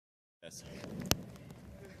minutes.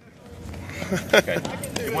 Okay.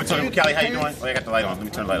 Your boy Tony from Cali, how you doing? Oh, I got the light on. Let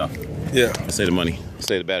me turn the light off. Yeah. Save the money.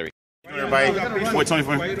 Save the battery. How you doing, everybody? Your boy Tony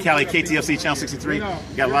from Cali, KTFC Channel 63.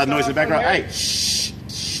 Got a lot of noise in the background. Hey, shh.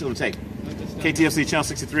 Let me take. KTFC Channel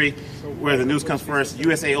 63, where the news comes first.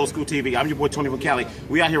 USA Old School TV. I'm your boy Tony from Cali.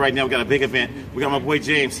 We out here right now. We got a big event. We got my boy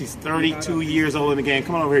James. He's 32 years old in the game.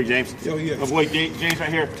 Come on over here, James. Yo, yeah. My boy James right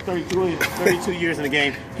here, 32 years in the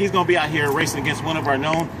game. He's going to be out here racing against one of our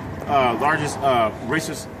known largest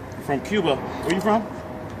racers from Cuba. Where you from?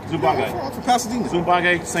 Zumbage. I'm from Pasadena.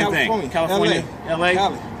 Zumbage, same thing. California,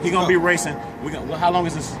 LA. He's gonna be racing. How long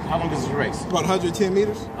is this? How long is this race? About 110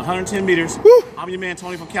 meters. 110 meters. Woo. I'm your man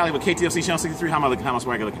Tony from Cali with KTFC Channel 63. How am I looking? How am I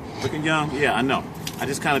swagger looking? Looking young? Yeah, I know. I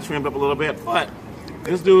just kind of trimmed up a little bit, but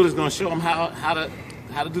this dude is gonna show him how to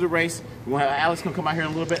do the race. We're gonna have Alex come out here in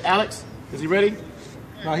a little bit. Alex, is he ready?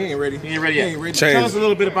 No, he ain't ready. He ain't ready yet. He ain't ready. Tell us a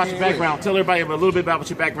little bit about your background. Tell everybody a little bit about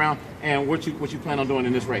your background and what you plan on doing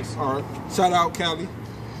in this race. All right. Shout out Cali.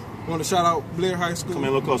 Want to shout out Blair High School. Come in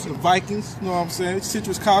a little closer. The Vikings, you know what I'm saying?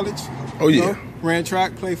 Citrus College. Oh, yeah. You know, ran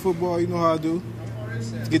track, played football, you know how I do.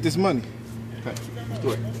 Let's get this money. Okay, let's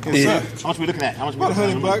do it. Yeah. How much are we looking at? How much? About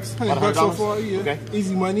 $100. $100 so far, yeah. Okay.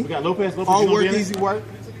 Easy money. We got Lopez. Lopez All gonna work, be in it? easy work.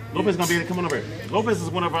 Lopez is going to be in it. Come on over here. Lopez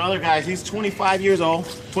is one of our other guys. He's 25 years old.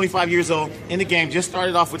 25 years old in the game. Just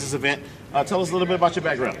started off with this event. Tell us a little bit about your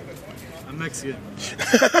background. I'm Mexican. So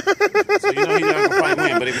you know he's not going to probably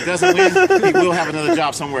win. But if he doesn't win, he will have another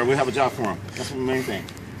job somewhere. We'll have a job for him. That's the main thing.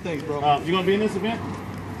 Thanks, bro. You going to be in this event?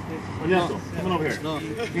 Ernesto, come on over here. No.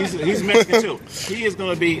 He's Mexican too. He is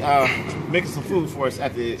going to be making some food for us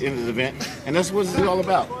at the end of the event. And that's what it's all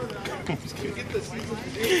about.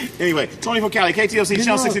 Anyway, Tony from Cali, KTFC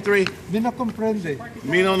Channel 63. Me no comprende.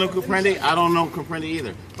 Me no comprende. I don't know comprende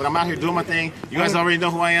either. But I'm out here doing my thing. You guys already know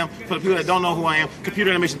who I am. For the people that don't know who I am, computer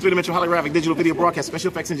animation, three-dimensional holographic, digital video broadcast, special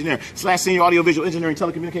effects engineer, / senior audio visual engineering,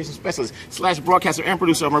 telecommunications specialist, / broadcaster and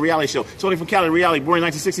producer of my reality show. Tony from Cali, reality, born in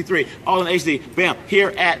 1963, all in HD. Bam, here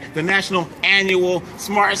at the National Annual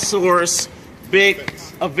Smart Source big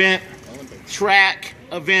event, track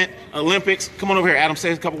event, Olympics. Come on over here, Adam.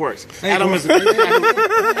 Say a couple words. Hey, Adam is the guy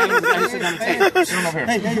who's sitting on the table. Come over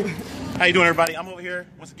here. Hey. How you doing, everybody? I'm over here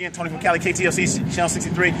once again, Tony from Cali, KTFC Channel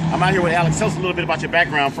 63. I'm out here with Alex. Tell us a little bit about your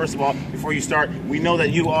background, first of all, before you start. We know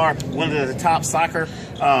that you are one of the top soccer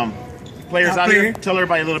players out here. Tell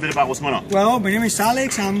everybody a little bit about what's going on. Well, my name is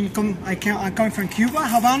Alex. I'm coming from Cuba,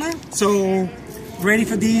 Havana. So ready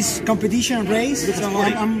for this competition and race. So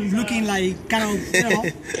I'm looking like kind of, you know.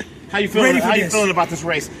 How you feeling? How you feeling about this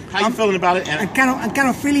race? How you feeling about it? And I'm kind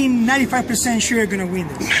of feeling 95% sure you're gonna win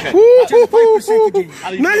this. Okay. Just 5% to gain. How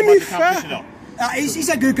do you feel about the competition, though? It's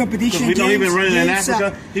a good competition. We know he's been running in James,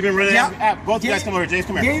 Africa. He's been running in Africa. Both you guys come over here. James,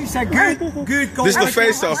 come here. James, a good coach. This is the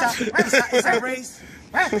face-off. It's a race.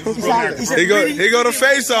 He go to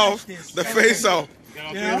face-off. The face-off.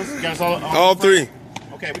 All three.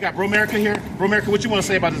 Okay, we got Bro America here. Bro America, what you want to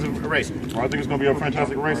say about this race? Well, I think it's going to be a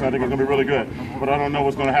fantastic race. I think it's going to be really good. But I don't know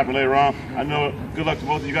what's going to happen later on. I know. Good luck to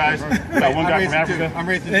both of you guys. We got one guy from Africa. I'm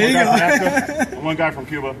racing. One guy from Africa. And one guy from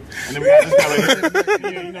Cuba. And then we got this guy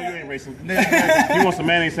right here. You know you ain't racing. He wants some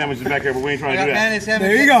mayonnaise sandwiches back here, but we ain't trying to do that.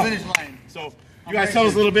 There you go. So you guys tell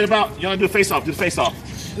us a little bit about. You want to do a face-off? Do the face-off.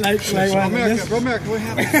 Like Bro America, what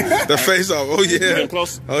happened? The face-off. Oh, yeah. Getting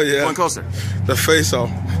close. Oh, yeah. Going closer. The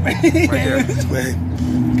face-off. Right here. Man.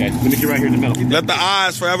 Okay, let me get right here in the middle. Let the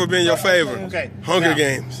odds forever be in your favor. Okay. Hunger Now,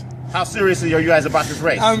 Games. How seriously are you guys about this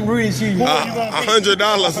race? I'm really serious.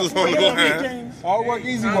 $100 is on the line. All work,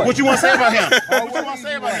 easy work. What you want to say about him? What you want to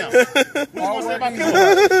say about him? What you want to say about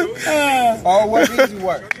Cuba? All work, easy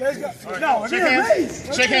work. No, Shake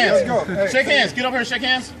hands. Shake hands. Let's go. Hey. Shake hands. Get over here and shake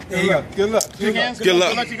hands. Good luck. Good luck. Shake hands. Good luck.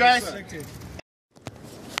 Good luck, you guys.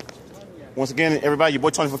 Once again, everybody, your boy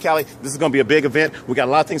Tony from Cali. This is going to be a big event. We got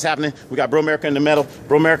a lot of things happening. We got Bro America in the middle.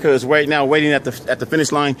 Bro America is right now waiting at the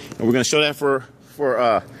finish line, and we're going to show that for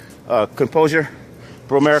composure.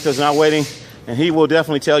 Bro America is now waiting, and he will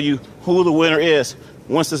definitely tell you who the winner is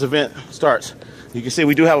once this event starts. You can see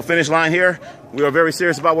we do have a finish line here. We are very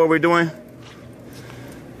serious about what we're doing,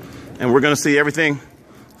 and we're going to see everything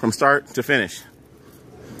from start to finish.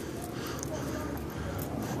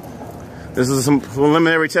 This is some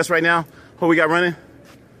preliminary test right now. Who we got running?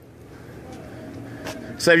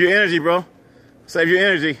 Save your energy, bro. Save your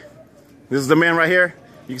energy. This is the man right here.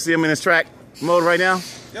 You can see him in his track mode right now.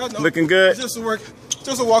 Yeah, no, looking good. Just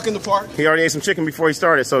a walk in the park. He already ate some chicken before he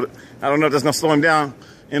started, so I don't know if that's gonna slow him down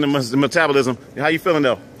in the metabolism. How you feeling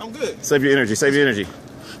though? I'm good. Save your energy. Save your energy.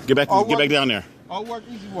 Get back down there. All work,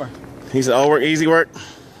 easy work. He said all work, easy work.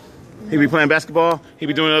 He be playing basketball. He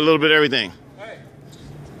be doing a little bit of everything. Hey,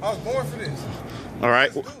 I was born for this. All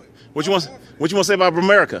right. What you want to say about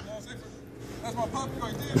America? That's my puppy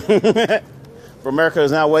right there. America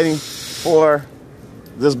is now waiting for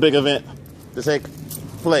this big event to take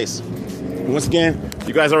place. Once again,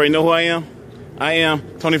 you guys already know who I am. I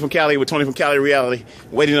am Tony from Cali with Tony from Cali Reality,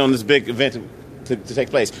 waiting on this big event to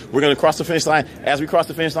take place. We're going to cross the finish line. As we cross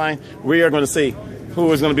the finish line, we are going to see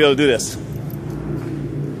who is going to be able to do this.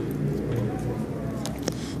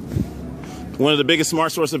 One of the biggest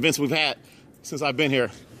Smart Source events we've had since I've been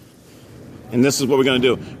here. And this is what we're going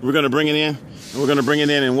to do. We're going to bring it in, and we're going to bring it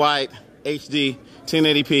in wide, HD,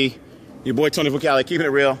 1080p. Your boy Tony from Cali, keeping it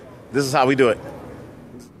real. This is how we do it.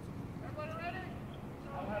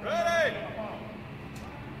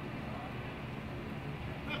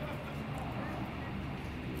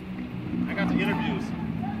 I got the interviews.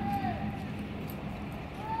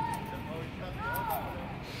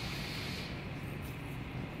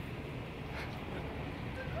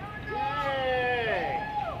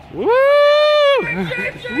 Woo!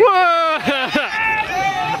 Whoa!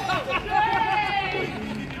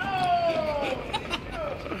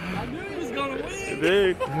 I knew he was gonna win.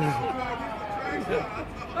 Dude.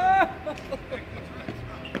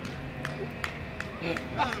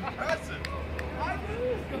 Impressive. I knew he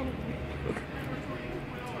was gonna win.